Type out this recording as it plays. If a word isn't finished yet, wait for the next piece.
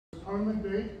Postponement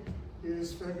date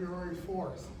is February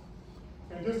 4th.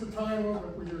 And just to tie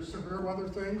in with your severe weather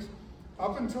things,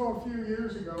 up until a few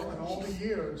years ago, in all the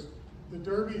years, the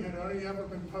Derby had only ever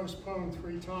been postponed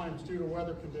 3 times due to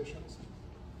weather conditions.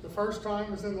 The first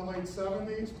time was in the late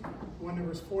 70s when there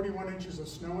was 41 inches of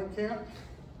snow in camp.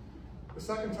 The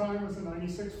second time was the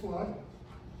 96 flood.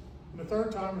 And the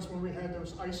third time was when we had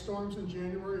those ice storms in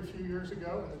January a few years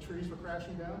ago and the trees were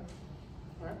crashing down.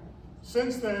 Right?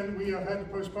 Since then, we have had to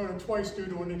postpone it twice due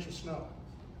to 1 inch of snow.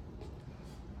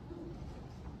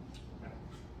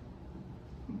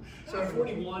 So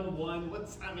 41, 1,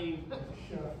 what's, I mean?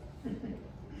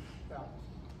 Yeah.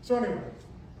 So anyway,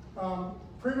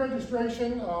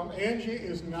 pre-registration, Angie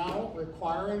is now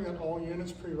requiring that all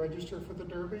units pre-register for the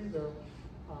Derby.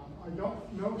 I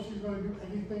don't know if she's going to do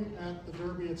anything at the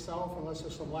Derby itself unless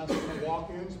there's some last-minute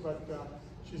walk-ins, but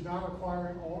she's now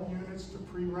requiring all units to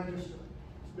pre-register.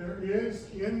 There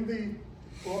is in the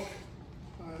book,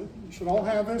 you should all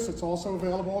have this, it's also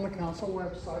available on the council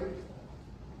website.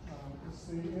 It's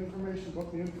the information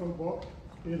book, the info book.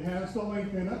 It has the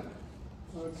link in it.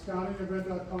 It's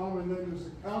countyevent.com, and then there's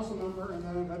a council number and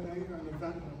then an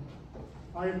event number.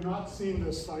 I have not seen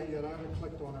this site yet. I haven't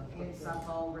clicked on it. It's up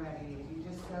already. If you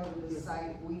just go to the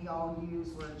site we all use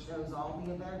where it shows all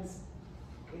the events,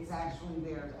 it's actually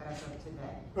there as of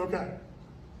today. Okay.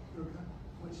 Okay.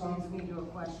 Which leads me to a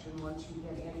question once you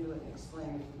get into it and explain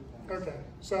a few things. Okay.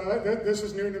 So this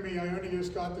is new to me. I only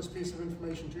just got this piece of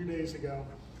information 2 days ago,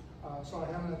 so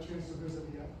I haven't had a chance to visit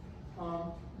it yet.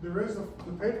 There is the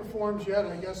paper forms yet,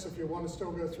 I guess, if you want to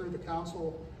still go through the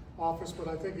council office, but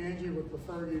I think Angie would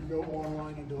prefer you go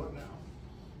online and do it now.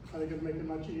 I think it'd make it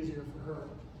much easier for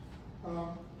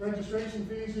her. Registration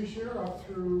fees this year up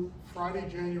through Friday,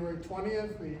 January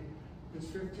 20th. It's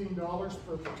 $15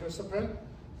 per participant.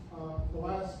 The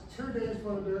last 2 days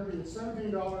for the Derby, it's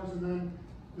 $17, and then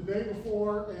the day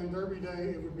before and Derby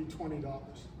day, it would be $20.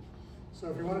 So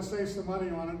if you want to save some money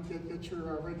on it, get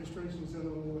your registrations in a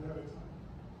little ahead of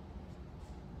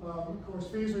time. Of course,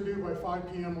 fees are due by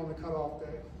 5 p.m. on the cutoff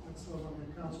day. That's when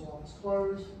the council office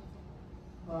closed.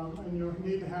 And you'll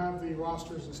need to have the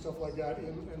rosters and stuff like that.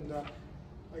 And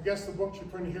I guess the books you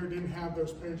printed here didn't have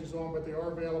those pages on, but they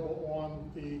are available on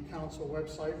the council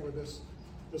website where this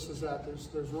is at.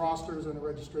 There's rosters and a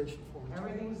registration form.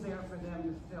 Everything's there for them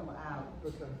to fill out.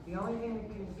 Okay. The only thing that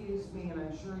confused me, and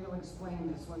I'm sure you'll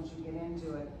explain this once you get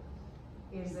into it,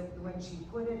 is that when she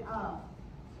put it up,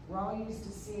 we're all used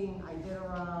to seeing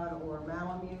Iditarod or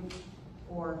Malamute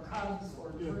or Cubs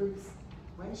or Troops.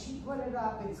 When she put it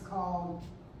up, it's called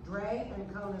Dre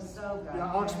and Conestoga.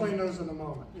 Yeah, I'll explain those in a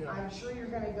moment. Yeah. I'm sure you're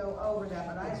going to go over that,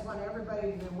 but I just want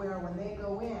everybody to be aware when they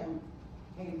go in,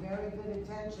 pay very good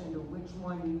attention to which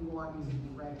one you want to be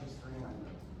registering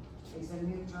under. It's a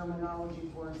new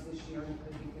terminology for us this year and it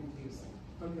could be confusing.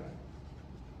 Okay.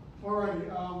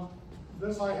 Alrighty,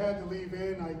 this I had to leave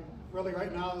in. Really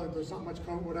right now there's not much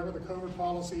COVID, whatever the COVID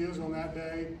policy is on that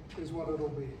day is what it'll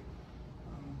be.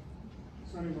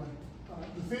 So anyway,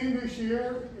 the theme this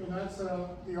year, and that's the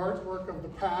artwork of the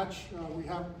patch.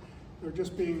 They're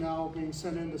just now being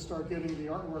sent in to start getting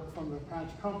the artwork from the patch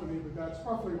company, but that's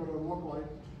roughly what it'll look like.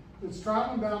 It's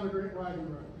Travelin Down the Great Wagon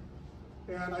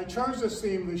Road. And I chose this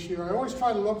theme this year. I always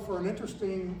try to look for an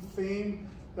interesting theme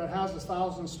that has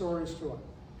 1,000 stories to it.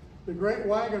 The Great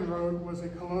Wagon Road was a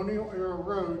colonial era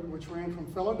road which ran from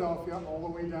Philadelphia all the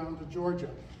way down to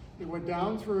Georgia. It went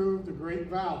down through the Great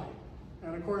Valley.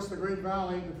 And of course the Great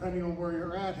Valley, depending on where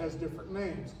you're at, has different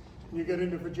names. You get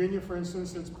into Virginia, for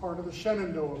instance, it's part of the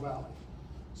Shenandoah Valley.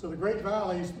 So the Great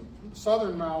Valley's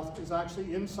southern mouth is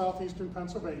actually in southeastern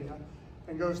Pennsylvania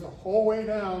and goes the whole way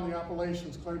down the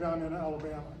Appalachians, clear down into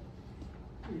Alabama.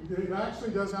 It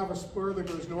actually does have a spur that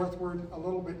goes northward a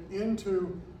little bit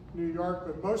into New York,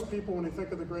 but most people, when they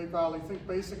think of the Great Valley, think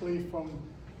basically from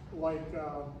like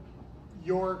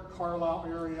York, Carlisle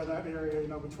area, that area,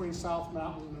 between South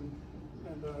Mountain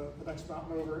and the next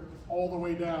mountain over, all the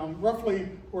way down, roughly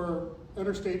where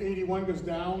Interstate 81 goes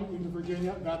down into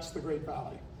Virginia, that's the Great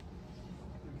Valley.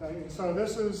 Okay, and so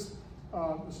this is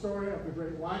the story of the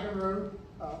Great Wagon Road.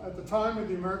 At the time of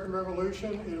the American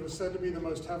Revolution, it was said to be the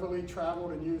most heavily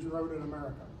traveled and used road in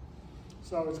America.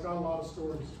 So it's got a lot of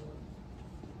stories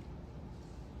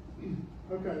to it.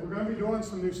 Okay, we're going to be doing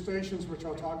some new stations, which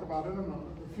I'll talk about in a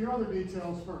moment. A few other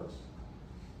details first.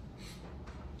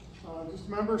 Just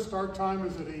remember, start time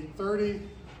is at 8:30.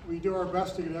 We do our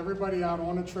best to get everybody out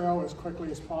on the trail as quickly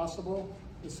as possible.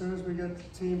 As soon as we get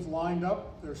the teams lined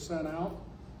up, they're sent out.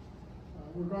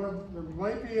 There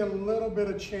might be a little bit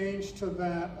of change to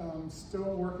that.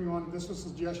 Still working on it. This was a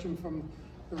suggestion from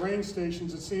the range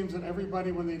stations. It seems that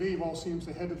everybody, when they leave, all seems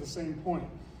to head to the same point.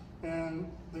 and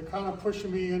they're kind of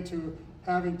pushing me into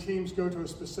having teams go to a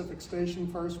specific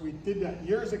station first. We did that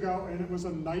years ago, and it was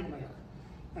a nightmare.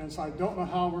 And so I don't know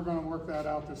how we're going to work that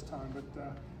out this time. But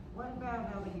what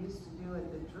about how they used to do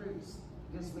it, the troops?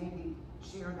 Just maybe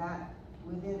share that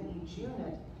within each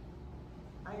unit.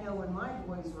 I know when my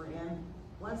boys were in,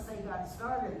 once they got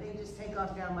started, they just take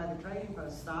off down by the trading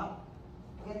post, stop,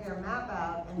 get their map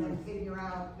out, and then figure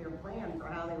out their plan for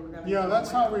how they were going to. Yeah,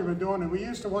 that's how we've been doing it. We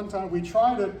used to one time, we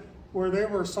tried it where they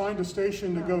were assigned a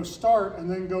station to go start and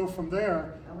then go from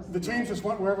there. The teams just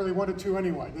went wherever they wanted to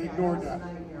anyway. They ignored that.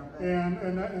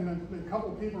 And a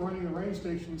couple of people running the range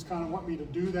stations kind of want me to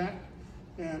do that.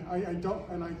 And I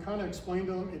kind of explained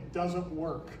to them it doesn't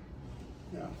work.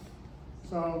 Yeah.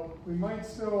 So we might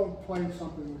still play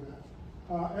something with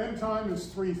that. End time is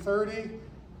 3:30.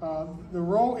 The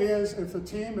rule is if the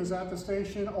team is at the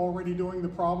station already doing the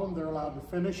problem, they're allowed to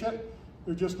finish it.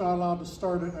 They're just not allowed to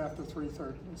start it after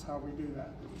 3:30. That's how we do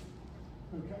that.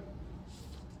 Okay.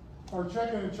 Our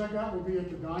check-in and check-out will be at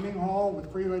the dining hall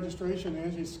with pre-registration.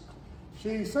 As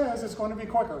she says, it's going to be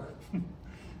quicker.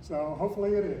 So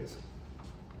hopefully it is.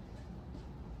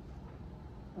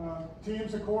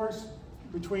 Teams, of course,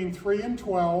 between 3 and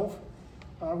 12.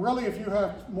 Really, if you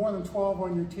have more than 12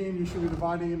 on your team, you should be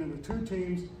dividing it into 2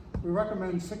 teams. We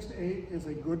recommend 6 to 8 is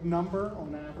a good number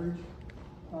on average.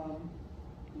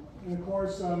 And of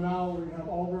course, now we have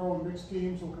all girl and mixed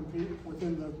teams will compete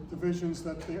within the divisions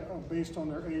that they are based on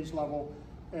their age level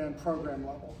and program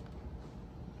level.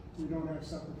 We don't have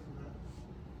separate for that.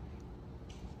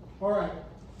 All right,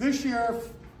 this year,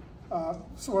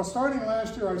 starting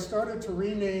last year, I started to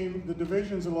rename the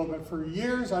divisions a little bit. For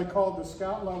years, I called the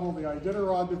scout level the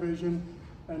Iditarod division,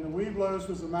 and the Webelos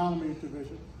was the Malamute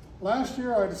division. Last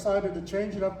year, I decided to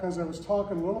change it up because I was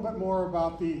talking a little bit more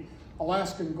about the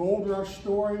Alaskan Gold Rush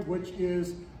story, which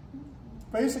is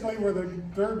basically where the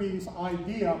Derby's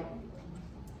idea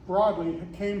broadly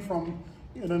came from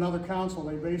in another council.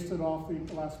 They based it off the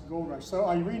Alaskan Gold Rush. So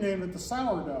I renamed it the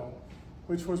Sourdough,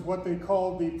 which was what they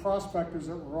called the prospectors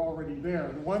that were already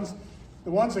there. The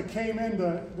ones that came in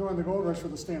during the Gold Rush were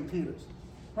the Stampeders.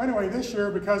 Anyway, this year,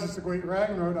 because it's the Great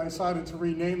Wagon Road, I decided to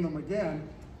rename them again.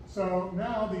 So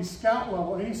now the scout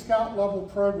level, any scout level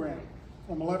program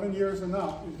from 11 years and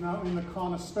up is now in the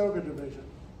Conestoga division.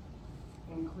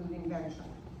 Including Venture.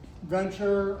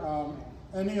 Venture,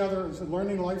 any other, is it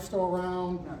Learning Life still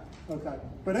around? No. Okay.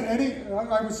 But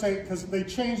I would say, because they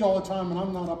change all the time and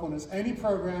I'm not up on this, any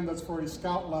program that's for a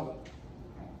scout level,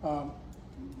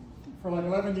 for like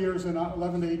 11 years and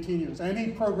 11 to 18 years, any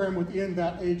program within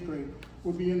that age grade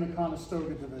would be in the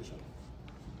Conestoga division.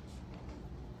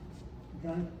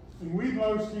 Okay? And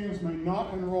Webelos teams may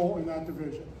not enroll in that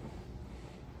division.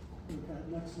 Okay,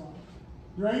 next slide.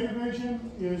 Gray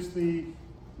division is the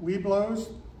Webelos.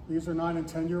 These are 9 and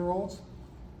 10-year-olds.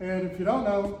 And if you don't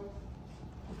know,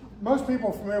 most people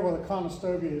are familiar with what a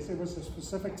Conestoga is. It was a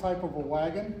specific type of a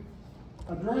wagon.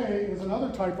 A dray is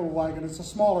another type of wagon. It's a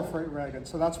smaller freight wagon,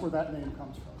 so that's where that name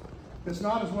comes from. It's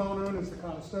not as well known as the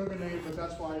Conestoga name, but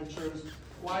that's why it chose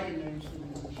wagon names for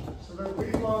these issues. So they're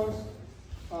Webelos.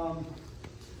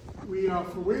 For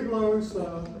Webelos,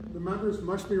 the members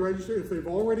must be registered. If they've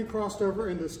already crossed over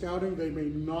into scouting, they may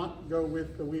not go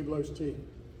with the Webelos team.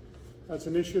 That's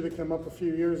an issue that came up a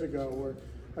few years ago where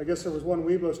I guess there was one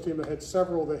Webelos team that had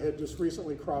several that had just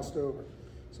recently crossed over.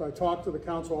 So I talked to the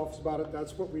council office about it.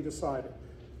 That's what we decided.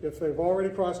 If they've already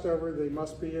crossed over, they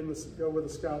must be go with a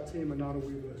scout team and not a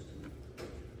Webelos team.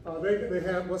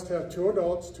 They must have 2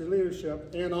 adults, 2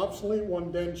 leadership, and optionally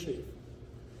 1 den chief.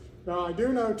 Now, I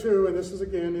do know, too, and this is,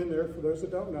 again, in there for those that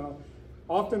don't know,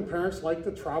 often parents like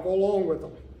to travel along with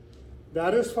them.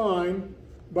 That is fine,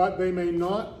 but they may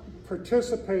not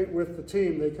participate with the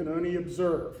team. They can only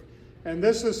observe. And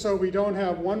this is so we don't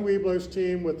have one Webelos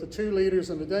team with the 2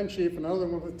 leaders and the den chief and another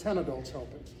one with 10 adults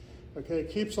helping. Okay, it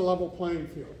keeps a level playing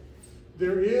field.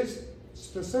 There is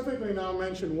specifically now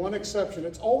mentioned one exception.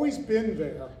 It's always been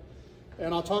there.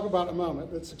 And I'll talk about it in a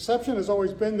moment. This exception has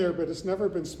always been there, but it's never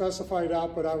been specified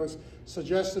out, but I was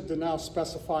suggested to now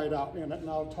specify it out in it, and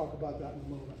I'll talk about that in a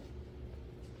moment.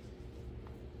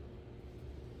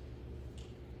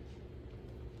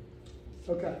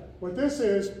 Okay, what this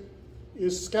is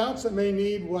scouts that may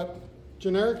need what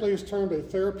generically is termed a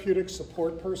therapeutic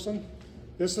support person.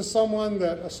 This is someone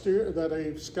that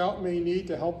a scout may need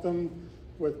to help them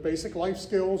with basic life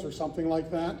skills or something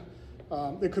like that.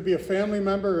 It could be a family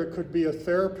member, it could be a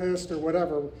therapist or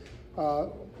whatever.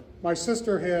 My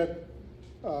sister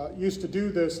used to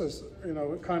do this as,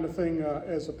 kind of thing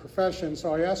as a profession,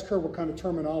 so I asked her what kind of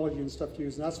terminology and stuff to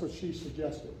use, and that's what she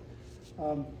suggested.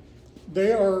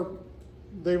 They are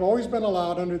they've always been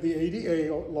allowed under the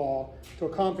ADA law to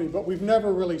accompany, but we've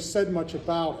never really said much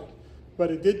about it.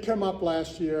 But it did come up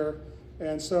last year,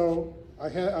 and so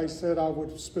I said I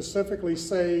would specifically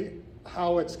say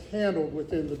how it's handled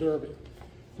within the Derby.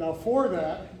 Now for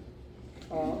that,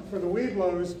 for the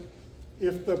Webelos,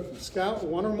 if the scout,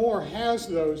 one or more, has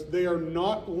those, they are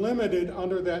not limited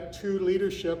under that 2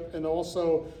 leadership and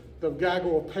also the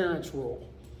gaggle of parents rule,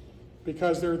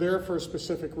 because they're there for a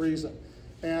specific reason.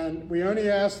 And we only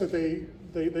ask that they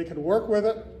can work with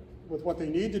it, with what they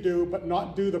need to do, but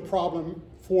not do the problem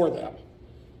for them,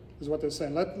 is what they're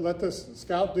saying. Let the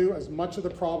scout do as much of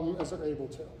the problem as they're able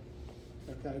to.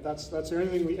 Okay, that's the only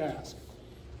thing we ask.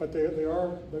 But they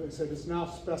said it's now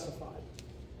specified.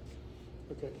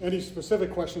 Okay, any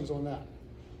specific questions on that?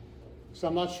 So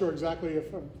I'm not sure exactly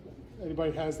if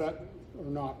anybody has that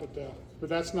or not, but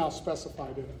that's now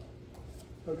specified in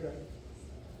it. Okay.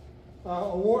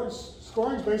 Awards,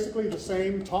 scoring is basically the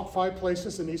same, top 5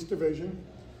 places in each division.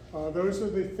 Those are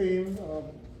the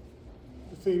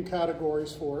theme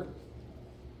categories for it.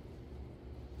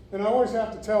 And I always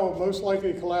have to tell, most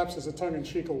likely to collapse is a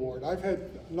tongue-in-cheek award. I've had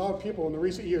a lot of people in the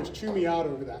recent years chew me out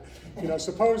over that. You know,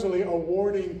 supposedly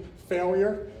awarding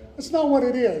failure. It's not what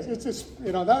it is. It's just,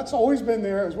 you know, that's always been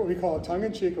there as what we call a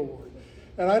tongue-in-cheek award.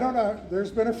 And I don't know, there's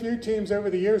been a few teams over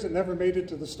the years that never made it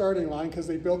to the starting line because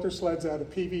they built their sleds out of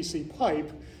PVC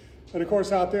pipe. And of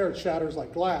course out there it shatters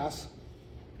like glass.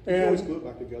 And you always glue it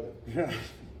back together. Yeah.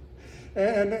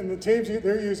 And the teams,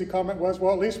 their usually comment was,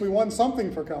 well, at least we won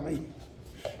something for coming.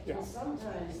 Yeah. And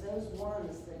sometimes those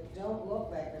ones that don't look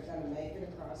like they're going to make it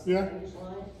across Yeah. the finish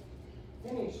line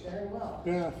finish very well.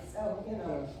 Yeah. So, you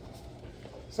know.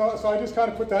 Yeah. So I just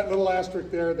kind of put that little asterisk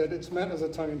there that it's meant as a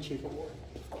tongue-in-cheek award.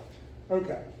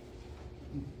 Okay.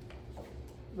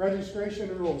 Registration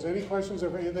and rules. Any questions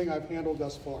over anything I've handled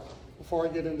thus far before I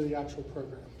get into the actual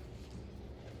program?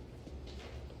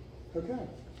 Okay.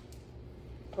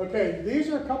 Okay, these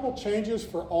are a couple changes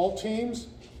for all teams.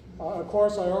 Of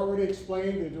course, I already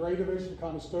explained the Dray Division,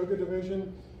 Conestoga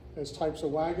Division as types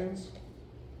of wagons.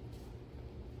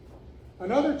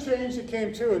 Another change that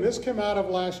came too, and this came out of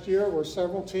last year where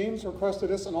several teams requested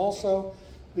this, and also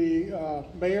the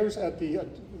mayors at the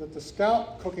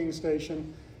Scout cooking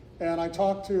station. And I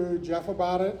talked to Jeff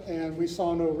about it, and we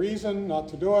saw no reason not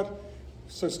to do it.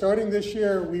 So starting this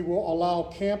year, we will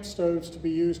allow camp stoves to be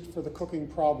used for the cooking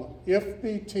problem, if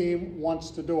the team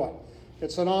wants to do it.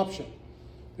 It's an option.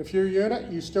 If your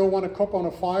unit, you still want to cook on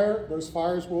a fire, those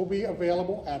fires will be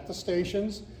available at the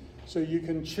stations, so you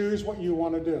can choose what you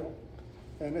want to do.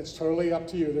 And it's totally up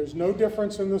to you. There's no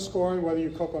difference in the scoring whether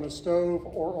you cook on a stove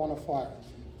or on a fire,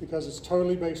 because it's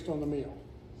totally based on the meal.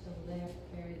 So they have to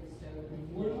carry the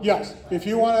stove? Yes, if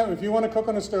you want to cook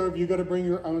on a stove, you got to bring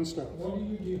your own stove. What are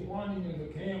you defining as a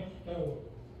camp stove?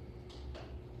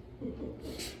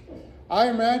 I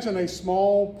imagine a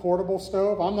small portable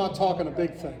stove. I'm not talking a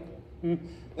big thing.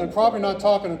 I'm probably not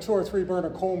talking a 2 or 3 burner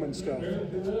Coleman stove.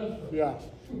 Yeah,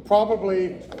 probably,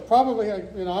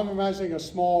 you know, I'm imagining a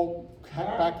small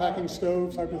backpacking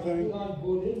stove type of thing.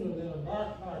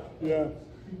 Yeah.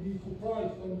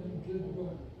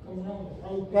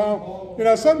 Well, you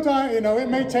know, sometimes, you know, it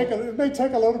may take a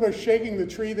little bit of shaking the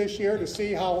tree this year to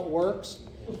see how it works.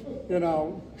 You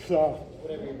know, so.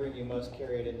 Whatever you bring, you must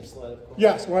carry it in the sled, of course.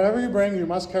 Yes, whatever you bring, you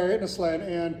must carry it in a sled.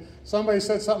 And somebody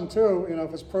said something too, you know,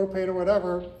 if it's propane or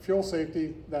whatever, fuel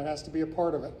safety, that has to be a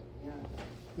part of it. Yeah.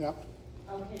 Yeah.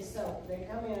 Okay, so they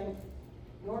come in,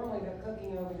 normally they're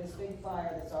cooking over this big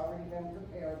fire that's already been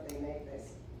prepared, they make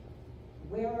this.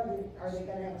 Where are they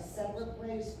gonna have a separate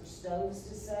place for stoves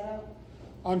to set up?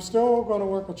 I'm still going to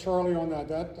work with Charlie on that.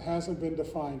 That hasn't been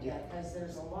defined Yeah, yet. because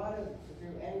there's a lot of,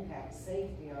 through NPAC,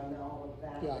 safety on all of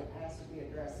that Yeah. that has to be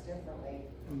addressed differently.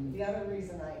 Mhm. The other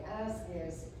reason I ask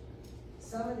is,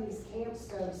 some of these camp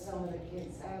stoves, some of the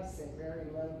kids have sit very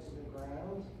low to the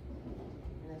ground.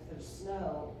 And if there's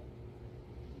snow,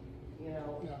 you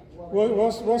know, Yeah. will it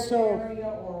We'll be a still,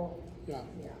 area or, yeah.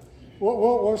 yeah.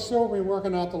 We'll still be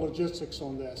working out the logistics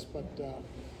on this, but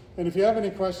and if you have any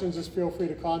questions, just feel free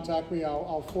to contact me.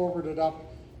 I'll forward it up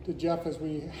to Jeff as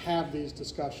we have these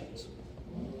discussions.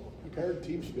 Okay. Our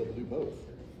team should be able to do both.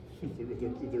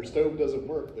 If their stove doesn't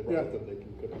work, they Yeah. both they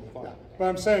can cook on the fire. Yeah. But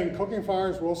I'm saying cooking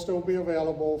fires will still be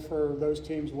available for those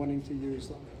teams wanting to use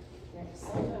them. Yeah, 'cause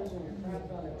sometimes when you're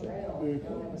trapped on a trail, you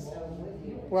don't have a stove with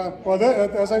you. Well,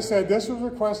 as I said, this was a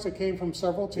request that came from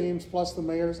several teams plus the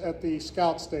mayors at the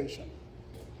Scout station.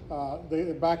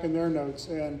 Back in their notes,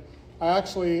 and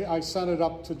I sent it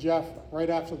up to Jeff right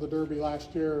after the Derby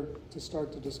last year to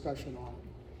start the discussion on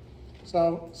it.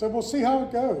 So we'll see how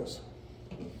it goes.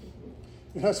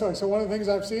 You know, so one of the things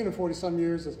I've seen in 40-some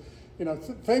years is You know,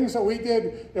 things that we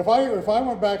did. If I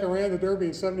went back and ran the Derby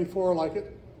in '74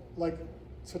 like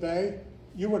today,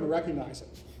 you wouldn't recognize it.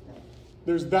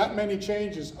 There's that many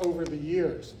changes over the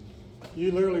years.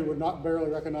 You literally would not barely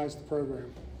recognize the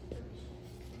program.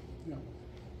 Yeah.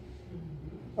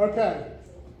 Okay.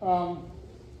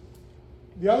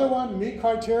 The other one, meet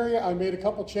criteria, I made a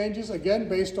couple changes, again,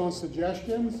 based on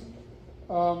suggestions.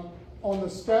 On the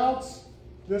Scouts,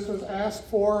 this was asked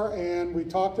for, and we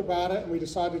talked about it, and we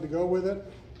decided to go with it.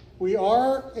 We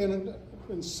are, in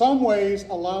some ways,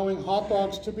 allowing hot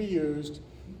dogs to be used,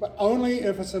 but only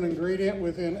if it's an ingredient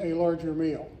within a larger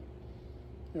meal.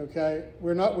 Okay?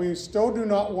 We still do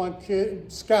not want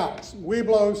Scouts.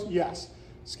 Weeblos, yes.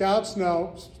 Scouts,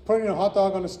 no. Putting a hot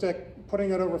dog on a stick,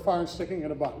 putting it over fire and sticking it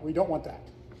in a bun. We don't want that.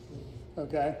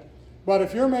 Okay? But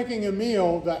if you're making a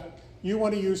meal that you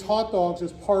want to use hot dogs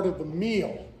as part of the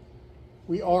meal,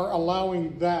 we are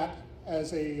allowing that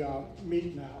as a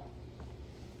meat now.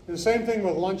 And the same thing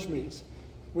with lunch meats.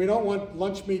 We don't want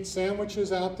lunch meat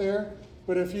sandwiches out there,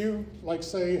 but if you, like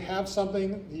say, have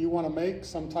something that you want to make,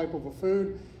 some type of a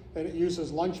food, and it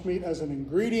uses lunch meat as an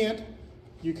ingredient,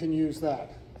 you can use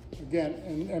that.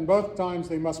 Again, and both times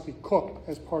they must be cooked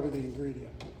as part of the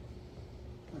ingredient.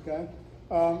 Okay?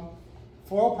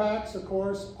 Foil packs, of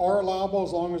course, are allowable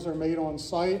as long as they're made on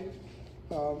site.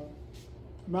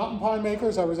 Mountain pie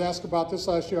makers, I was asked about this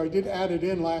last year. I did add it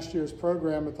in last year's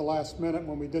program at the last minute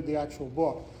when we did the actual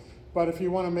book. But if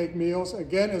you want to make meals,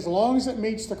 again, as long as it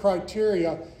meets the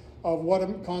criteria of what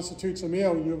constitutes a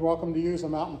meal, you're welcome to use a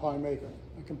mountain pie maker.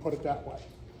 I can put it that way.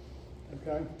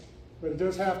 Okay? But it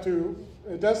does have to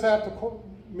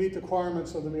meet the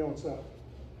requirements of the meal itself.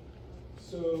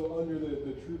 So under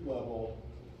the troop level,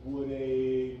 would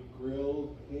a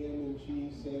grilled ham and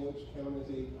cheese sandwich count as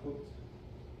a cooked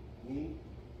meat?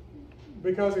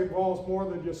 Because it involves more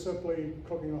than just simply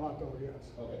cooking a hot dog, yes.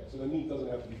 Okay, so the meat doesn't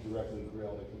have to be directly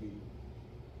grilled, it could be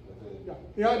within. Yeah.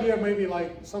 The idea maybe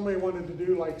like somebody wanted to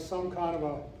do like some kind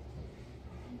of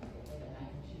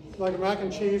like a mac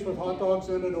and cheese with hot dogs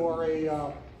in it, or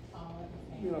a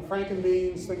Franken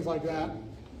beans, things like that.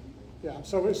 Yeah,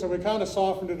 so we kind of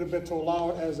softened it a bit to allow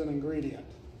it as an ingredient.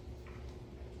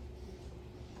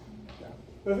 Yeah.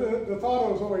 The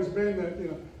thought has always been that,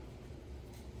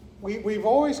 we've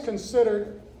always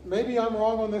considered, maybe I'm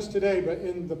wrong on this today, but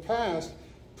in the past,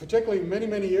 particularly many,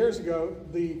 many years ago,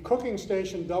 the cooking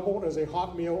station doubled as a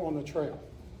hot meal on the trail.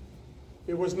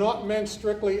 It was not meant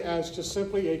strictly as just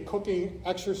simply a cooking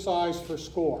exercise for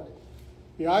score.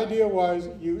 The idea was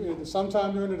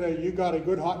sometime during the day you got a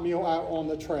good hot meal out on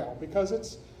the trail because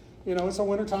it's a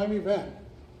wintertime event.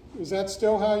 Is that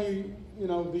still how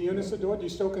the units that do it? Do you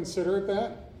still consider it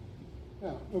that?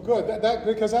 Yeah. Well, good.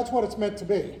 Because that's what it's meant to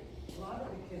be. A lot of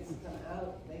the kids come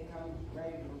out, they come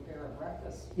ready to prepare a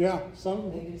breakfast. Yeah.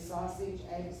 They do sausage,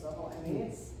 eggs, the whole. I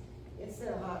mean, it's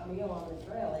their hot meal on the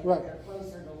trail. Like, right. They're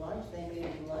closer to lunch. They may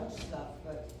do lunch stuff,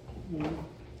 but. Mm-hmm.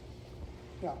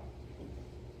 Yeah.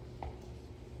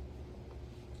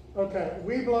 Okay,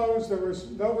 Weeblos, there was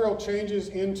no real changes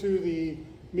into the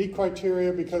meat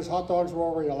criteria because hot dogs were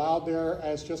already allowed there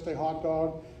as just a hot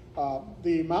dog.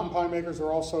 The mountain pie makers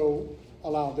are also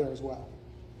allowed there as well.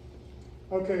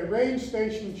 Okay, range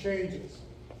station changes.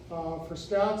 For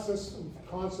Scouts, this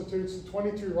constitutes the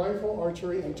 .22 rifle,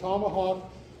 archery, and tomahawk.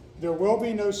 There will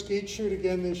be no skeet shoot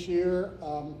again this year.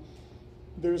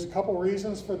 There's a couple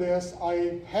reasons for this.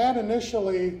 I had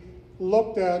initially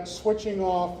looked at switching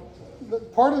off.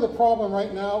 Part of the problem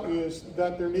right now is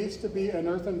that there needs to be an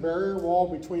earthen barrier wall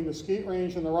between the skeet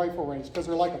range and the rifle range because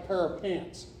they're like a pair of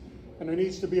pants. And there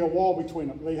needs to be a wall between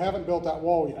them. They haven't built that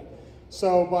wall yet.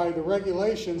 So by the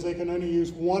regulations, they can only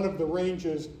use one of the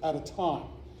ranges at a time.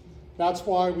 That's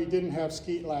why we didn't have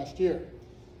skeet last year.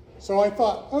 So I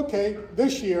thought, okay,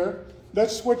 this year,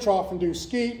 let's switch off and do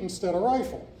skeet instead of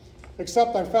rifle.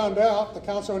 Except I found out the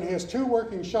council only has 2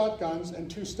 working shotguns and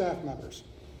 2 staff members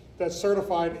that's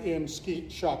certified in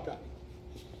skeet shotgun.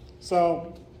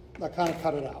 So I kind of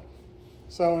cut it out.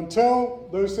 So until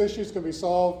those issues can be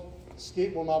solved,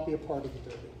 skeet will not be a part of the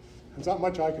Derby. There's not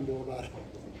much I can do about it.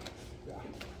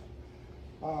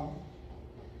 Yeah.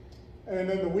 And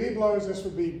then the Weeblos, this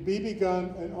would be BB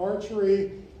gun and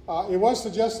archery. It was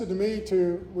suggested to me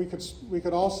we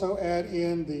could also add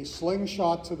in the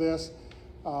slingshot to this.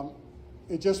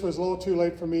 It just was a little too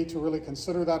late for me to really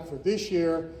consider that for this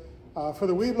year. For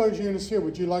the Weeblos units here,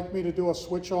 would you like me to do a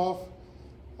switch off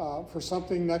for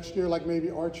something next year, like maybe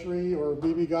archery or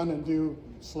BB gun, and do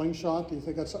slingshot? Do you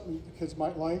think that's something the kids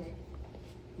might like?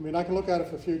 I mean, I can look at it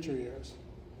for future years.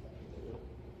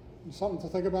 Something to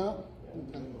think about?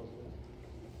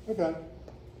 Okay.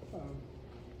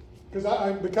 Okay.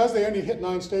 because they only hit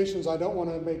 9 stations, I don't want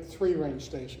to make 3 range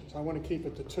stations. I want to keep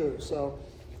it to 2. So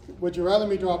would you rather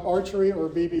me drop archery or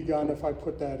BB gun if I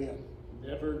put that in?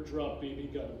 Never drop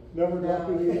BB gun. Never drop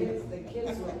No, BB gun? the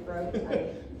kids would broke. I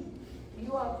mean,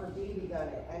 you offer BB gun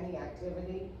at any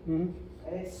activity, and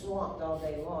it's swamped all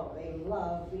day long. They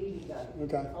love BB gun.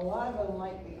 Okay. A lot of them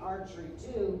like the archery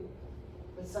too,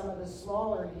 but some of the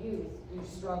smaller youth do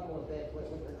struggle a bit with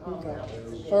the compound.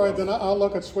 All right, then I'll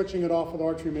look at switching it off with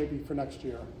archery maybe for next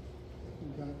year.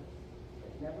 Okay.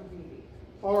 Never BB.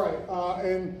 All right,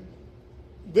 and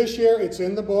this year it's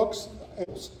in the books,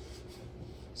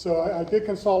 so I did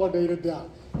consolidate it down.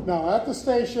 Now at the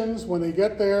stations, when they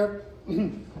get there,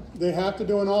 they have to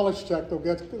do a knowledge check. They'll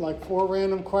get like 4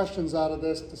 random questions out of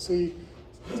this to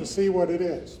see what it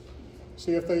is,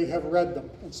 see if they have read them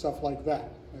and stuff like that.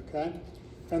 Okay,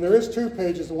 and there is 2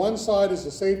 pages. The one side is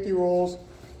the safety rules.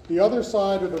 The other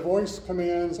side are the voice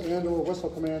commands and/or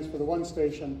whistle commands for the one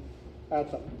station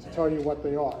at them to tell you what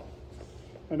they are.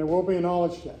 And there will be a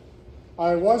knowledge check.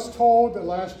 I was told that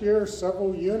last year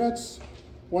several units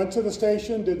went to the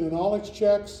station, did the knowledge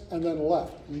checks, and then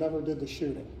left and never did the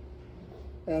shooting.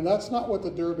 And that's not what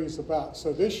the Derby is about.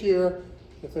 So this year,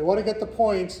 if they want to get the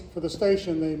points for the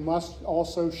station, they must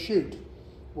also shoot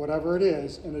whatever it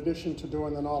is in addition to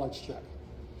doing the knowledge check.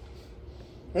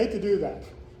 I hate to do that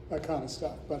kind of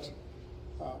stuff, but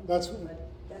that's But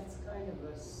that's kind of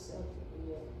a simple.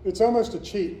 it's almost a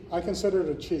cheat. I consider it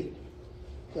a cheat.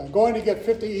 Going to get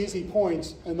 50 easy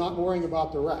points and not worrying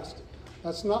about the rest.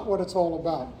 That's not what it's all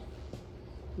about,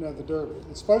 you know, the Derby.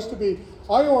 It's supposed to be,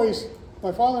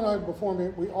 my father and I before me,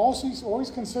 we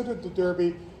always considered the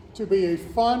Derby to be a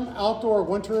fun outdoor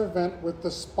winter event with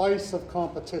the spice of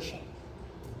competition.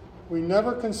 We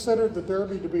never considered the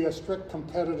Derby to be a strict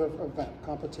competitive event,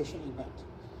 competition event.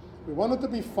 We wanted it to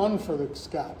be fun for the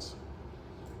scouts,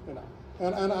 you know.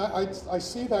 And I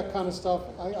see that kind of stuff,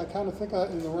 I kind of think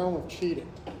in the realm of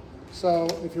cheating. So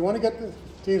if you want to get the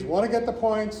teams want to get the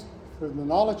points for the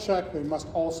knowledge check, they must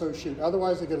also shoot.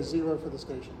 Otherwise, they get a 0 for the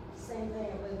station. Same thing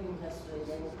at Living History.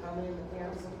 They will come in, the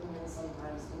parents will come in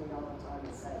sometimes to me all the time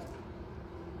and say,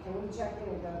 can we check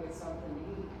in and go get something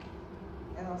to eat?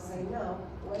 And I'll say, no,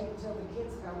 wait until the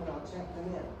kids come and I'll check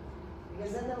them in.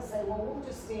 Because then they'll say, well, we'll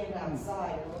just stand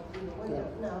outside and look through the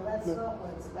window. Yeah. No, that's not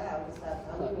what it's about. It's about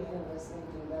coming in and listening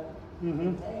to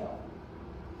the tale.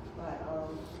 But,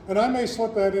 And I may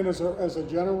slip that in as a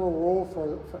general rule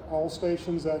for all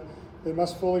stations that they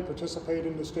must fully participate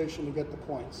in the station to get the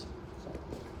points. So.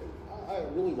 I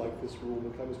really like this rule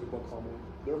when it comes to book harmony.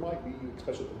 There might be,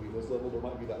 especially at the Welos level, there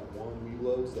might be that one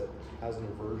Welos that has an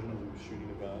aversion of shooting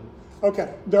a gun.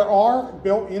 Okay, there are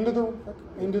built into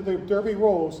the Derby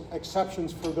rules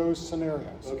exceptions for those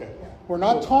scenarios. Okay. We're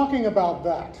not talking about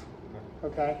that.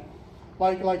 Okay,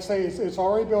 like say it's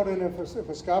already built in. If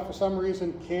a scout for some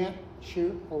reason can't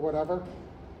shoot or whatever,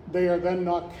 they are then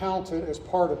not counted as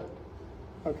part of it.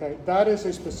 Okay, that is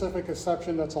a specific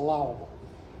exception that's allowable,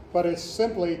 but it's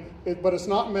simply but it's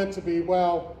not meant to be,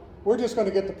 well, we're just going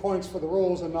to get the points for the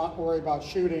rules and not worry about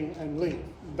shooting and leave.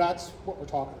 That's what we're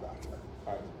talking about here.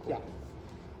 All right. Yeah.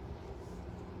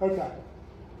 Okay.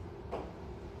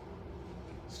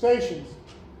 Stations.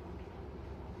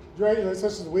 Dre, this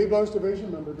is the Weeblos division,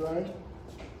 remember Dre?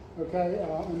 Okay,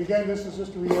 and again, this is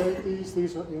just to reiterate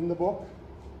these are in the book.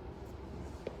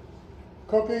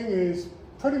 Cooking is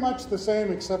pretty much the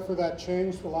same except for that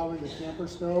change for allowing the camper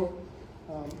stove.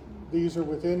 These are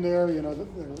within there, you know,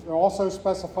 they're also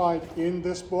specified in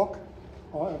this book.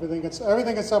 Everything that's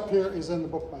up here is in the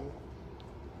book by the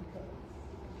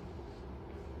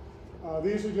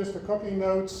way. These are just the cooking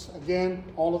notes. Again,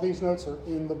 all of these notes are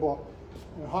in the book.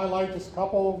 And highlight just a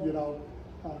couple, you know,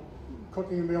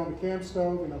 cooking a meal on the camp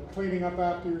stove, you know, cleaning up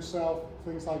after yourself,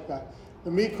 things like that.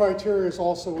 The meat criteria is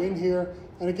also in here.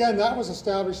 And again, that was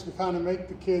established to kind of make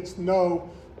the kids know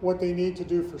what they need to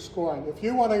do for scoring. If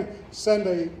you want to send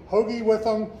a hoagie with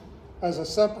them as a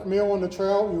separate meal on the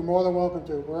trail, you're more than welcome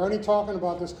to. We're only talking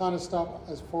about this kind of stuff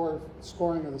as for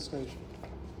scoring of the station.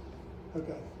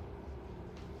 Okay.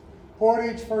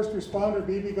 Portage, first responder,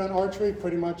 BB gun, archery,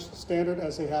 pretty much standard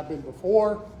as they have been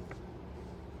before.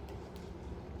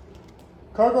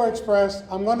 Cargo Express,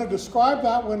 I'm going to describe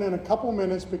that one in a couple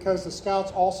minutes because the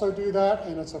scouts also do that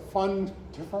and it's a fun,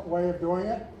 different way of doing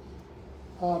it.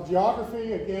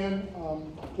 Geography, again,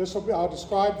 I'll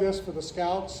describe this for the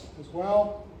scouts as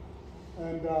well.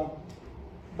 And matter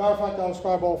of fact, I'll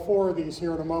describe all 4 of these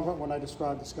here in a moment when I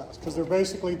describe the scouts because they're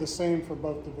basically the same for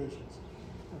both divisions.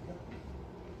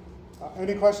 Okay.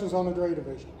 Any questions on the Dre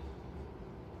division?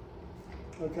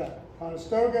 Okay,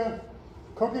 Conestoga,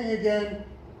 cooking again.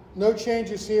 No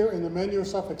changes here in the menu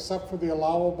stuff except for the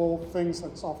allowable things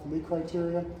that's off the meet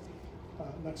criteria.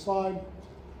 Next slide.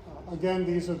 Again,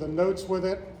 these are the notes with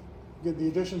it. Again, the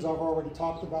additions I've already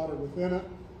talked about are within it.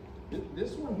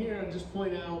 This one here, I'll just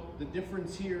point out the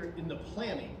difference here in the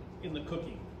planning, in the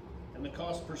cooking, and the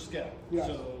cost per scout. Yes.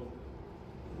 So,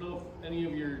 I don't know if any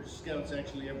of your scouts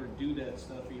actually ever do that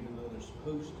stuff, even though they're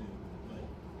supposed to.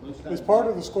 But most times, It's part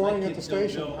of the scoring my at the kids don't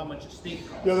station. know how much a steak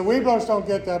costs. Yeah, the Weeblos don't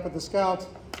get that, but the Scouts,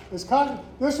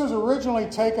 this was originally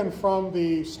taken from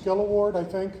the Skill Award, I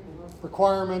think,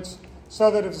 requirements, so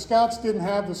that if the Scouts didn't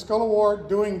have the Skill Award,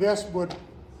 doing this would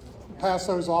pass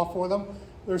those off for them.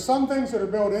 There's some things that are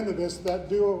built into this that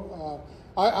do,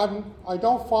 I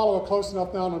don't follow it close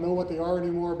enough now to know what they are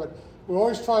anymore, but we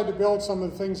always tried to build some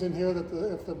of the things in here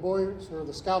that if the boys or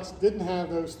the Scouts didn't have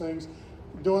those things,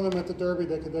 doing them at the Derby,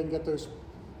 they could then get those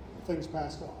things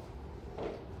passed off.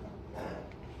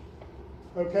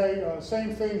 Okay,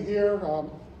 same thing here,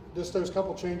 just those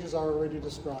couple changes I already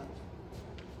described.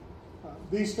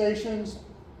 These stations,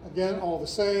 again, all the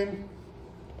same.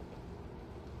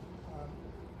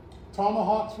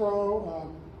 Tomahawk throw,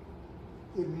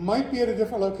 it might be at a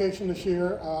different location this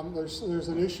year. There's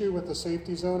an issue with the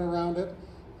safety zone around it.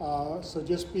 So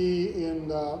just be in,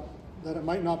 that it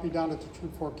might not be down at the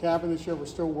Troop 4 cabin this year. We're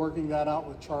still working that out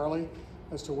with Charlie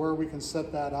as to where we can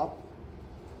set that up.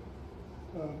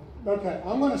 Okay,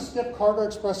 I'm going to skip Cargo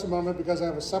Express a moment because I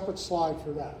have a separate slide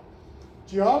for that.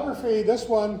 Geography, this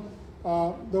one,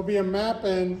 there'll be a map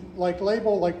and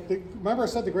label, remember I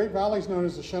said the Great Valley is known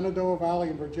as the Shenandoah Valley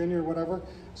in Virginia or whatever.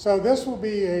 So this will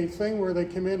be a thing where they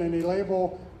come in and they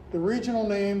label the regional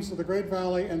names of the Great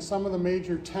Valley and some of the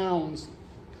major towns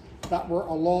that were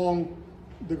along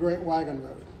the Great Wagon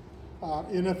Road.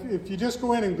 And if you just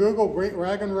go in and Google Great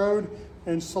Wagon Road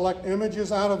and select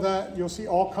images out of that, you'll see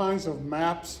all kinds of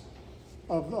maps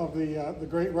of the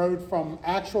Great Road, from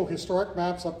actual historic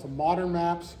maps up to modern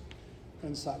maps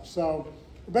and such. So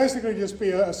basically just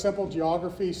be a simple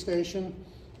geography station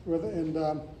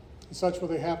and such where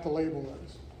they have to label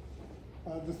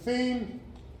those. The theme,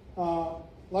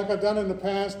 like I've done in the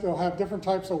past, they'll have different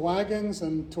types of wagons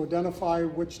and to identify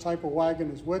which type of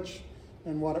wagon is which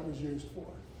and what it was used for.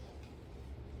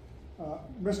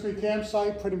 Mystery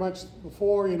campsite, pretty much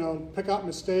before, pick up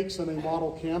mistakes in a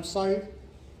model campsite.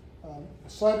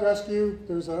 Sled rescue,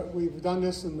 we've done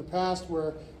this in the past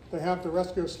where they have to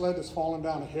rescue a sled that's fallen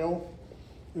down a hill.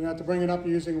 You have to bring it up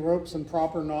using ropes and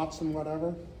proper knots and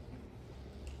whatever.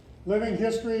 Living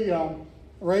history,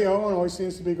 Ray Owen always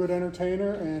seems to be a good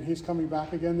entertainer, and he's coming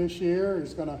back again this year.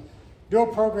 He's going to do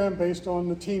a program based on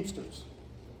the Teamsters.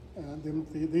 And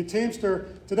the Teamster,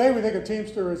 today we think a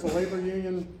Teamster is a labor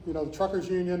union, the truckers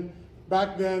union.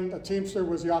 Back then, a Teamster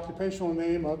was the occupational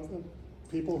name of the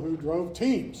people who drove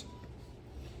teams.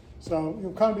 So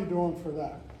you'll kind of be doing for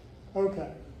that.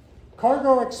 Okay.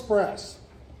 Cargo Express.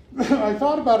 I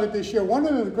thought about it this year. One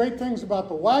of the great things about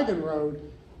the wagon road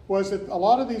was that a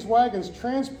lot of these wagons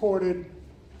transported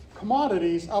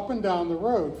commodities up and down the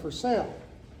road for sale.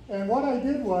 And what I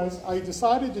did was I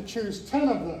decided to choose 10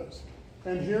 of those.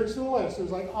 And here's the list.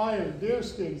 There's like iron, deer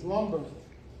skins, lumber,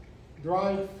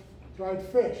 dried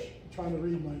fish. I'm trying to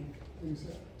read my things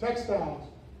here. Textiles,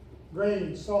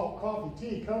 grain, salt, coffee,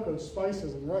 tea, cocoa,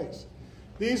 spices, and rice.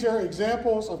 These are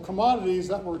examples of commodities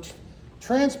that were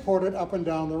transported up and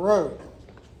down the road.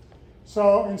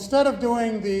 So instead of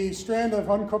doing the strand of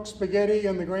uncooked spaghetti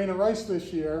and the grain of rice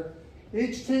this year,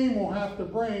 each team will have to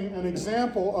bring an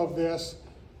example of this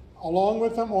along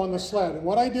with them on the sled. And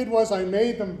what I did was I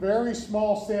made them very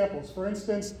small samples. For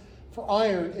instance, for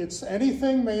iron, it's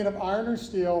anything made of iron or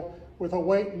steel with a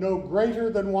weight no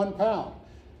greater than 1 pound.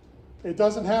 It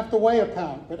doesn't have to weigh a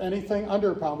pound, but anything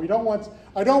under a pound. I don't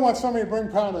want somebody to bring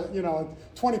a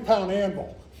 20-pound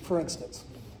anvil, for instance.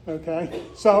 Okay?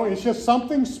 So it's just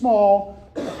something small,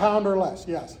 a pound or less.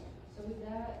 Yes? So with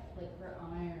that, for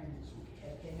iron,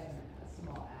 if they have a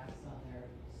small axe on their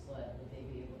sled, would they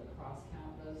be able to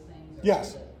cross-count those things? Or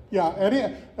Yes.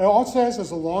 Yeah. All it says is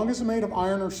as long as it's made of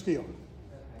iron or steel.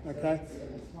 Okay? So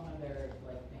it's one of their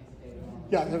things that they would normally.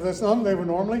 Yeah, if that's something they would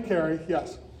normally carry,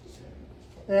 yes.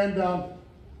 And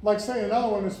say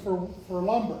another one is for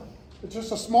lumber. It's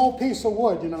just a small piece of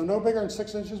wood, no bigger than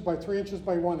 6 inches by 3 inches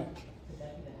by 1 inch. Could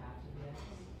that be the half of the X?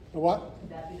 The what? Could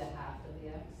that be the half of the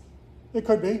X? It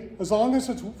could be, as long as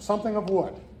it's something of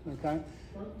wood, okay?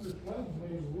 The sled's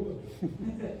made of wood.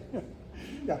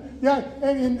 Yeah,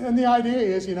 and the idea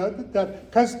is, that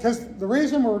because the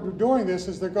reason we're doing this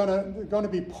is they're going to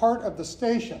be part of the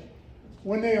station.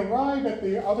 When they arrive at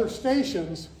the other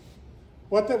stations,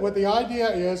 what the idea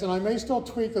is, and I may still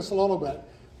tweak this a little bit,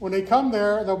 when they come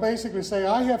there, they'll basically say,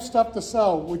 I have stuff to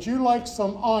sell. Would you like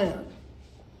some iron?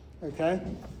 Okay?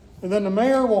 And then the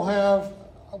mayor will have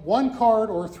 1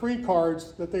 card or 3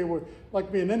 cards that they would like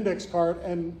to be an index card,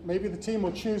 and maybe the team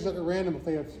will choose it at random if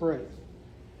they have 3.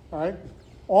 All right?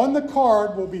 On the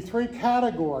card will be 3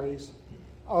 categories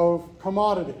of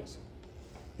commodities.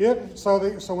 So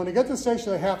when they get to the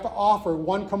station, they have to offer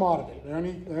 1 commodity. They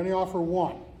only offer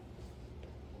 1.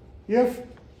 If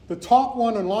the top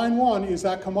one in line 1 is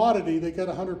that commodity, they get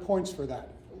 100 points for that.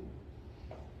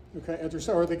 Okay,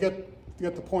 or they get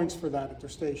the points for that at their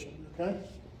station. Okay,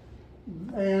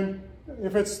 and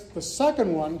if it's the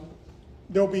second one,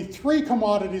 there'll be 3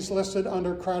 commodities listed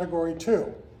under category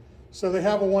 2. So they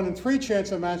have a 1 in 3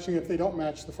 chance of matching if they don't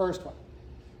match the first one.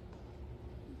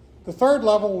 The third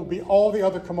level will be all the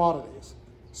other commodities.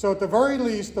 So at the very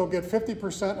least, they'll get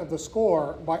 50% of the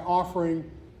score by offering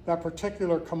that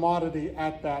particular commodity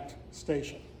at that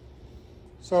station.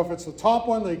 So if it's the top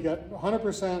one, they get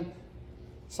 100%.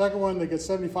 Second one, they get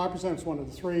 75%. It's 1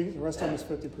 of the 3. The rest of them is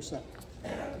 50%.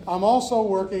 I'm also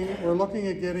we're looking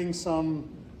at getting some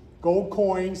gold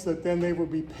coins that then they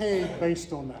would be paid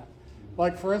based on that.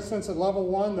 Like for instance, at level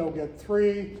 1, they'll get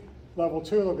 3. Level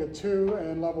 2, they'll get 2,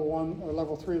 and level 1 or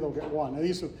level 3, they'll get 1. And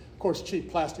these are, of course,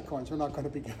 cheap plastic coins. We're not going to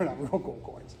be giving out real gold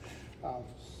coins.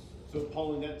 So,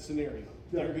 Paul, in that scenario,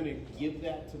 they're going to give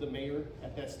that to the mayor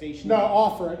at that station? No,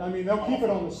 offer it. I mean, they'll keep it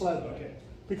on the sled. Okay.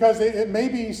 Because it may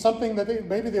be something that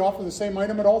maybe they offer the same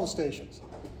item at all the stations.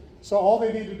 So all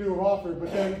they need to do is offer it,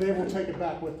 but then they will take it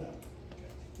back with them.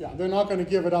 Yeah, they're not going to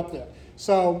give it up there.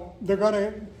 So we're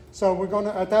going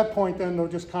to, at that point, then they'll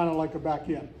just kind of like go back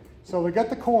in. So they get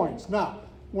the coins. Now,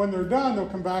 when they're done, they'll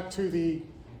come back to the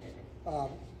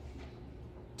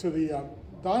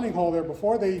dining hall there.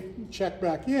 Before they check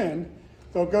back in,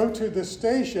 they'll go to the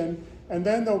station, and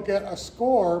then they'll get a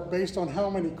score based on how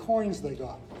many coins they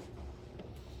got.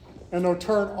 And they'll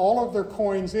turn all of their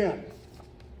coins in,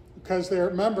 because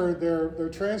remember they're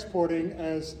transporting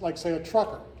as, like, say, a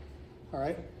trucker. All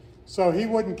right, so he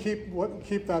wouldn't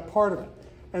keep that part of it.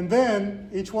 And then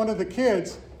each one of the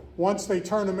kids, once they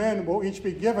turn them in, will each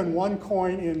be given 1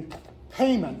 coin in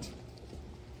payment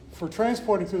for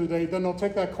transporting through the day. Then they'll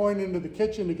take that coin into the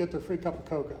kitchen to get their free cup of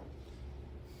cocoa.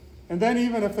 And then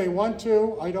even if they want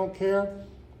to, I don't care,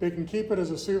 they can keep it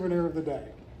as a souvenir of the day.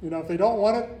 You know, if they don't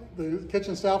want it, the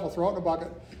kitchen staff will throw it in a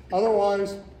bucket.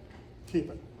 Otherwise,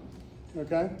 keep it.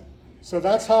 Okay? So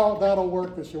that's how that'll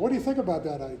work this year. What do you think about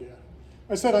that idea?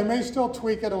 I said I may still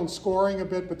tweak it on scoring a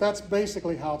bit, but that's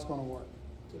basically how it's going to work.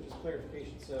 So just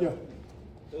clarification, so Yeah.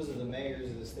 those are the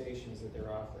mayors of the stations that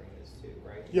they're offering this to,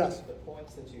 right? Yes. The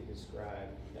points that you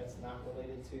described, that's not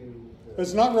related to the...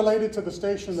 It's not related to the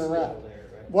station they're at. There,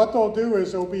 right? What they'll do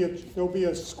is there'll be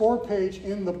a score page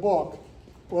in the book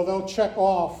where they'll check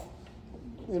off.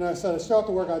 You know, I said I still have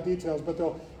to work out details, but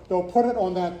they'll put it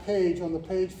on that page, on the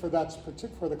page for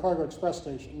the Cargo Express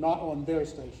station, not on their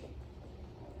station.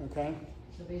 Okay.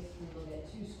 So basically, they'll get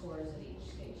 2 scores at each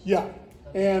station. Yeah,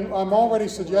 and I'm already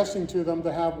suggesting to them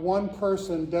to have 1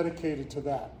 person dedicated to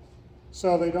that,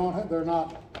 so they're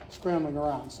not scrambling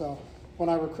around. So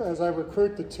as I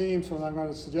recruit the teams, when I'm going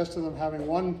to suggest to them having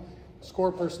 1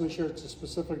 score person this year to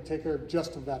specifically take care of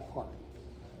just of that part.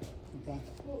 Okay.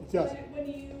 Well, Yes. when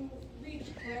you reach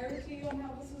clarity on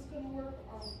how this is going to work,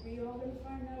 are we all going to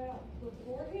find that out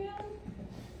beforehand?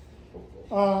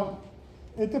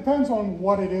 It depends on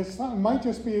what it is. It might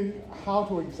just be how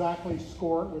to exactly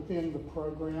score it within the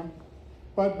program.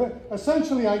 But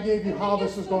essentially, I gave you how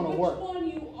this is going to work. Which one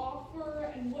you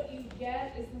offer and what you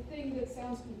get is the thing that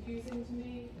sounds confusing to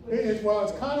me. Well,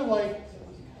 it's kind of like,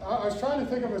 I was trying to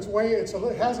think of its way. It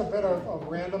has a bit of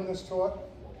randomness to it.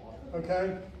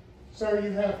 Okay? So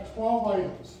you have 12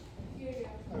 items. Yeah.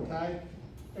 Okay?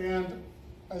 And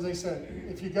as I said,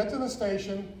 if you get to the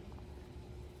station,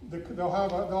 the mayor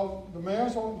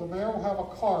will have a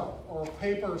card or a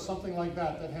paper or something like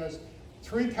that that has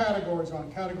 3 categories on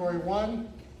it. Category 1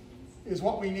 is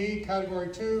what we need. Category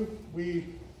 2, we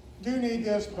do need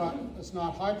this, but it's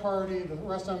not high priority. The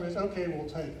rest of them is, okay, we'll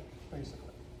take it,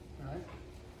 basically. All right?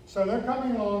 So they're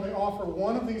coming along. They offer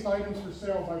 1 of these items for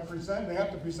sale they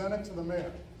have to present it to the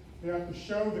mayor. They have to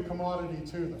show the commodity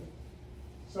to them.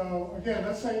 So again,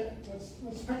 let's pick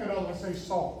another. Let's say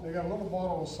salt. They got a little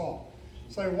bottle of salt.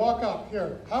 Say, walk up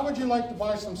here. How would you like to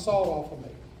buy some salt off of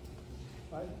me?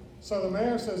 Right? So the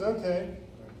mayor says, okay,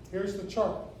 here's the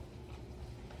chart.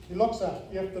 He looks at it.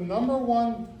 If the number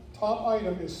 1 top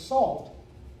item is salt,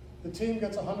 the team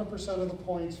gets 100% of the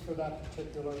points for that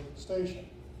particular station.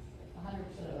 100%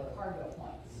 of the cargo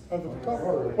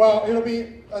points. Well, it'll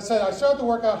be, I still have to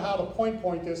work out how to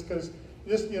point this, because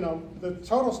this, you know, the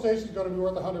total station is going to be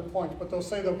worth 100 points, but they'll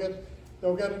say they'll get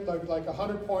like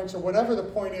 100 points or whatever the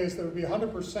point is. That would be 100%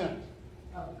 Of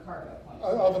the cargo points.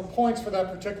 of the points for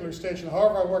that particular station.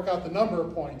 However, I work out the number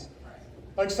of points. Right.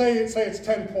 Like say it's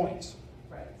 10 points.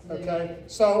 Right. So they Okay,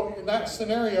 get- so in that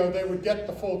scenario, they would get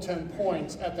the full 10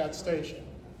 points at that station.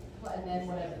 Well, and then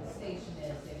whatever the station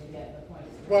is, they would get the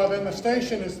points. Well, then the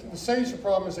station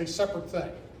problem is a separate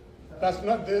thing. That's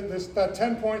not, that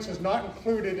 10 points is not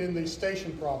included in the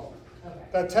station problem. Okay.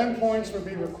 That 10 points would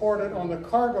be recorded on the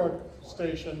cargo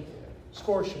station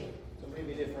score sheet. So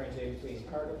maybe differentiate between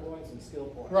cargo points and skill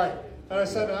points. Right, and I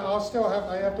said,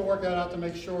 I have to work that out to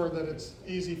make sure that it's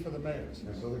easy for the mayors.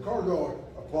 And so the cargo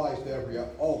applies to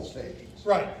all the stations.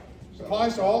 Right, So-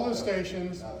 applies to all the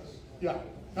stations, That's- yeah.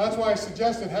 That's why I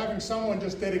suggested having someone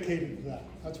just dedicated to that.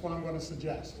 That's what I'm gonna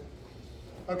suggest.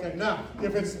 Okay, now,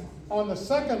 if it's on the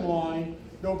second line,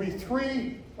 there'll be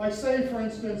three, like say for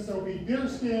instance, there'll be deer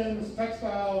skins,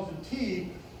 textiles, and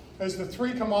tea as the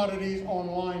three commodities on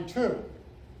line 2.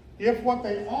 If what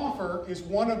they offer is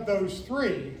one of those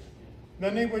three,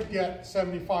 then they would get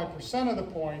 75% of the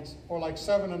points, or like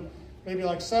maybe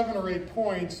like 7 or 8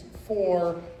 points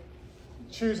for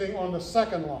choosing on the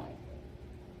second line.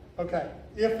 Okay,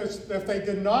 if they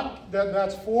did not, then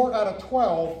that's 4 out of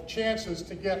 12 chances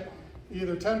to get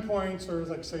either 10 points or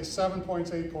like say 7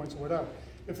 points, 8 points, or whatever.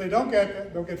 If they don't get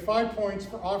it, they'll get 5 points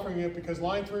for offering it because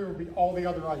line 3 will be all the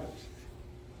other items.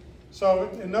 So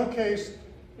in no case,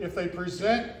 if they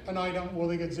present an item, will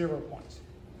they get 0 points.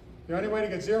 The only way to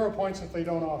get 0 points is if they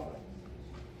don't offer it.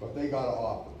 But they gotta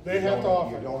offer. They You have to don't-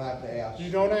 offer. You don't have to ask.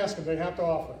 You don't ask them, they have to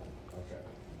offer. Okay.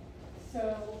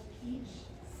 So each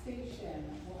station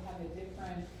will have a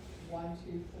different 1,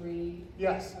 2, 3?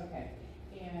 Yes. Okay,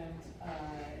 and,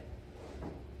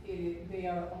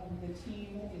 the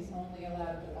team is only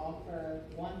allowed to offer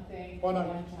one thing One one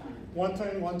item. time? One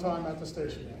thing, one time at the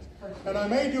station, yes. And I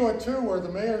may do it too, where the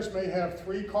mayors may have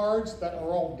 3 cards that are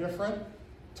all different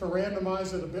to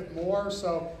randomize it a bit more.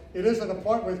 So it isn't a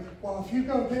point with, well, if you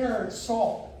go there, it's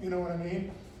salt. You know what I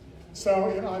mean? So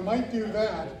I might do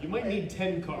that. You might need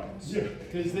 10 cards. Yeah.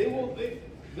 Because they'll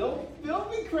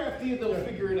be crafty and they'll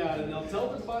figure it out and they'll tell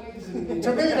their buddies. And To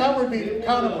me, that would be they will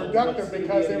know what's counterproductive gonna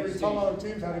because be they at would each tell station. other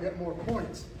teams how to get more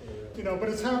points. You know, but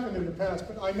it's happened in the past.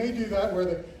 But I may do that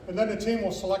and then the team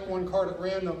will select 1 card at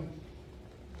random,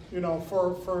 you know, for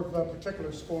the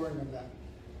particular scoring of that.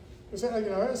 You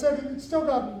know, I said it's still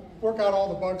got to work out all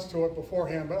the bugs to it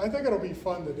beforehand, but I think it'll be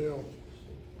fun to do.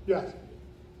 Yes.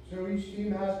 So each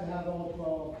team has to have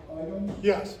all 12 items?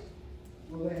 Yes.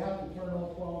 Will they have to turn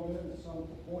all 12 in at some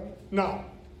point? No.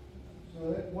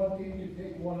 So that one team can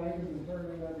take one item and turn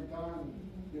it in every time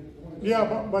and get points?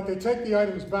 Yeah, but they take the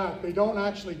items back. They don't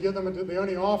actually give them, they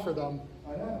only offer them.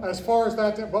 I know. As far as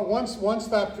that, but once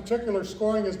that particular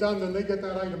scoring is done, then they get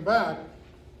that item back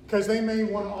because they may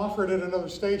want to offer it at another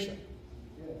station.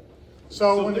 Yeah.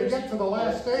 So when they get to the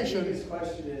last The station, biggest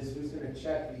question is, who's gonna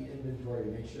check the inventory to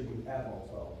make sure you have all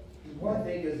 12? I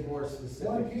think is more specific.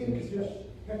 One to team this can just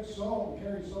question. pick salt and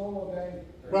carry salt all day.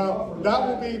 well, that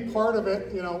will be part of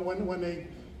it. You know, when they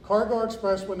Cargo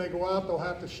Express, when they go out, they'll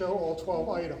have to show all 12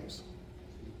 items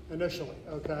initially,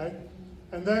 okay?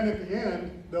 And then at the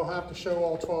end, they'll have to show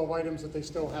all 12 items that they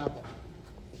still have them.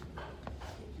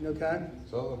 Okay?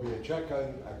 So there'll be a check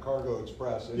on a Cargo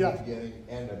Express in Yeah. the beginning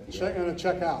and at the Check end. and a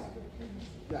check out.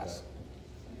 Yes.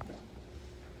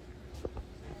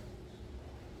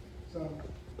 So,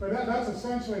 but that's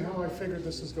essentially how I figured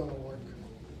this is going to work.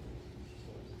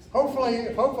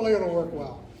 Hopefully it'll work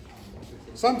well.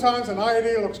 Sometimes an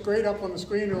idea looks great up on the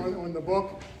screen or on the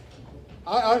book.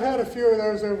 I've had a few of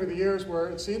those over the years where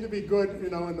it seemed to be good, you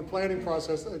know, in the planning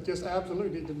process. It just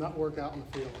absolutely did not work out in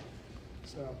the field.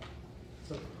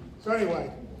 So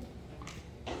anyway,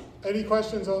 any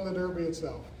questions on the Derby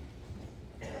itself?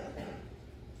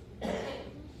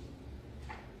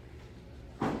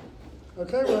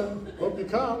 Okay, well, hope you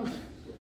come.